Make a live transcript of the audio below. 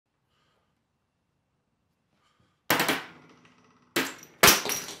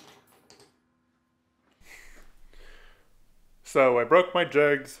So I broke my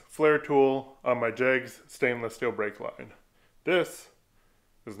jegs flare tool on my jegs stainless steel brake line. This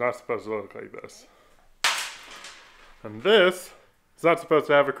is not supposed to look like this. And this is not supposed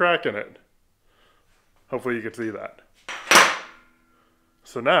to have a crack in it. Hopefully you can see that.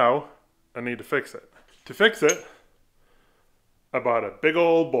 So now I need to fix it. To fix it, I bought a big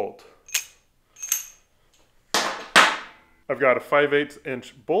old bolt. I've got a 5/8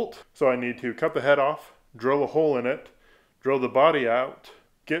 inch bolt, so I need to cut the head off, drill a hole in it, drill the body out,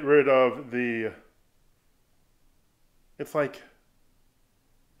 get rid of the, it's like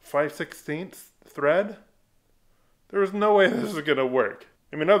 5/16 thread. There is no way this is gonna work.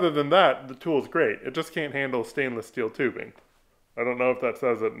 I mean, other than that, the tool is great. It just can't handle stainless steel tubing. I don't know if that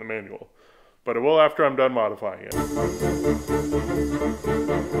says it in the manual, but it will after I'm done modifying it.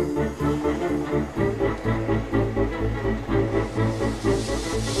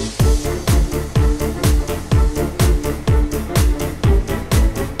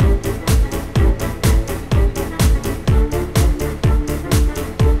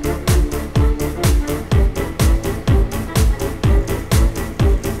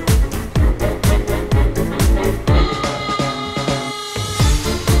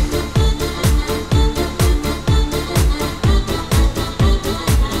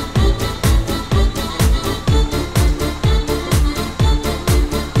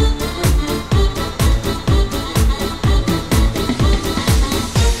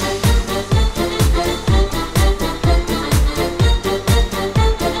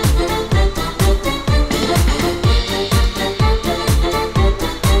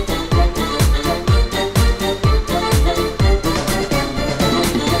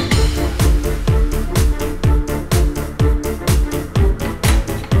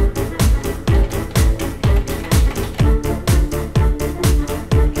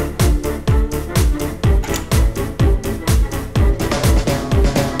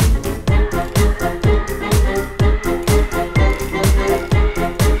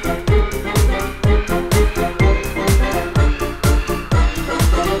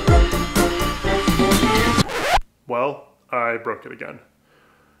 Well, I broke it again.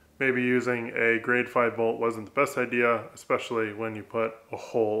 Maybe using a grade 5 bolt wasn't the best idea, especially when you put a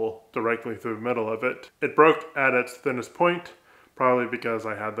hole directly through the middle of it. It broke at its thinnest point, probably because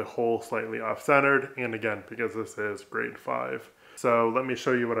I had the hole slightly off-centered, and again, because this is grade 5. So let me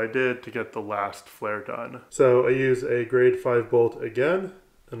show you what I did to get the last flare done. So I use a grade 5 bolt again,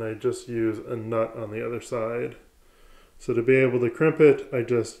 and I just use a nut on the other side. So to be able to crimp it, I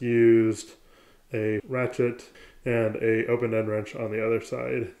just used a ratchet and a open end wrench on the other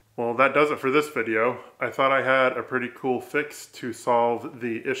side. Well, that does it for this video. I thought I had a pretty cool fix to solve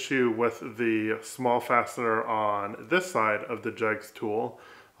the issue with the small fastener on this side of the jegs tool.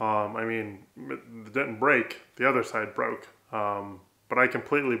 I mean, it didn't break, the other side broke. But I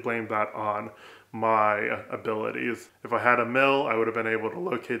completely blamed that on my abilities. If I had a mill, I would have been able to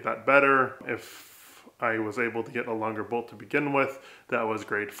locate that better. If I was able to get a longer bolt to begin with that was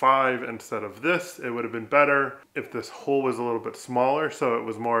grade 5 instead of this, it would have been better. If this hole was a little bit smaller, so it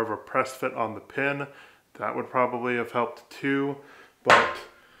was more of a press fit on the pin, that would probably have helped too. But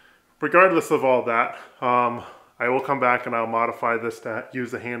regardless of all that, I will come back and I'll modify this to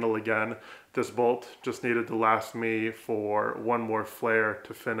use the handle again. This bolt just needed to last me for one more flare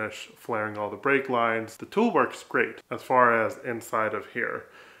to finish flaring all the brake lines. The tool works great as far as inside of here.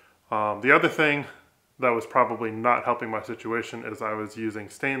 The other thing that was probably not helping my situation is I was using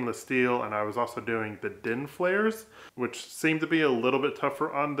stainless steel, and I was also doing the DIN flares, which seemed to be a little bit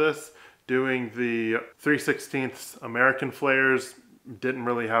tougher on this. Doing the 3/16 American flares didn't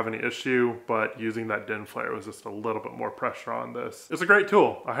really have any issue, but using that DIN flare was just a little bit more pressure on this. It's a great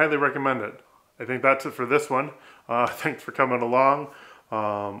tool. I highly recommend it. I think that's it for this one. Thanks for coming along.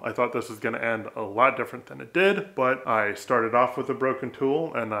 I thought this was going to end a lot different than it did, but I started off with a broken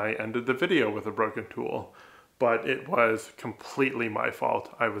tool and I ended the video with a broken tool. But it was completely my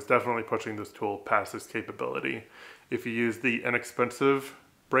fault. I was definitely pushing this tool past its capability. If you use the inexpensive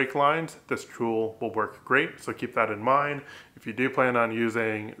brake lines, this tool will work great, so keep that in mind. If you do plan on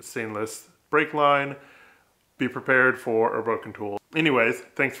using stainless brake line, be prepared for a broken tool. Anyways,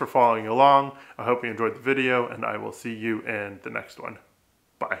 thanks for following along. I hope you enjoyed the video, and I will see you in the next one.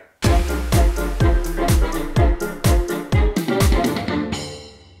 Bye.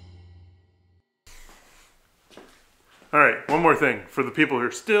 All right, one more thing. For the people who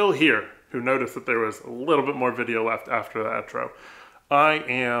are still here, who noticed that there was a little bit more video left after the outro, I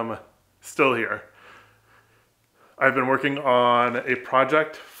am still here. I've been working on a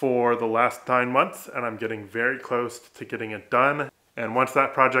project for the last 9 months, and I'm getting very close to getting it done. And once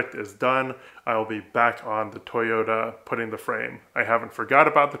that project is done, I will be back on the Toyota putting the frame. I haven't forgot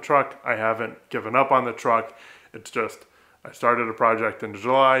about the truck. I haven't given up on the truck. It's just, I started a project in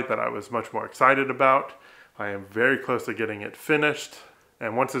July that I was much more excited about. I am very close to getting it finished.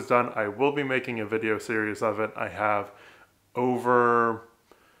 And once it's done, I will be making a video series of it. I have over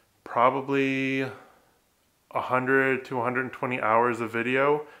probably 100 to 120 hours of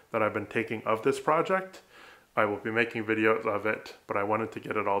video that I've been taking of this project. I will be making videos of it, but I wanted to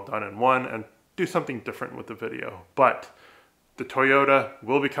get it all done in one and do something different with the video. But the Toyota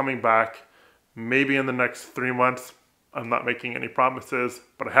will be coming back maybe in the next 3 months. I'm not making any promises,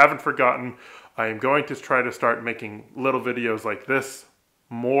 but I haven't forgotten. I am going to try to start making little videos like this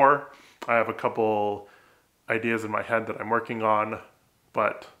more. I have a couple ideas in my head that I'm working on,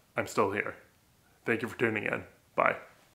 but I'm still here. Thank you for tuning in. Bye.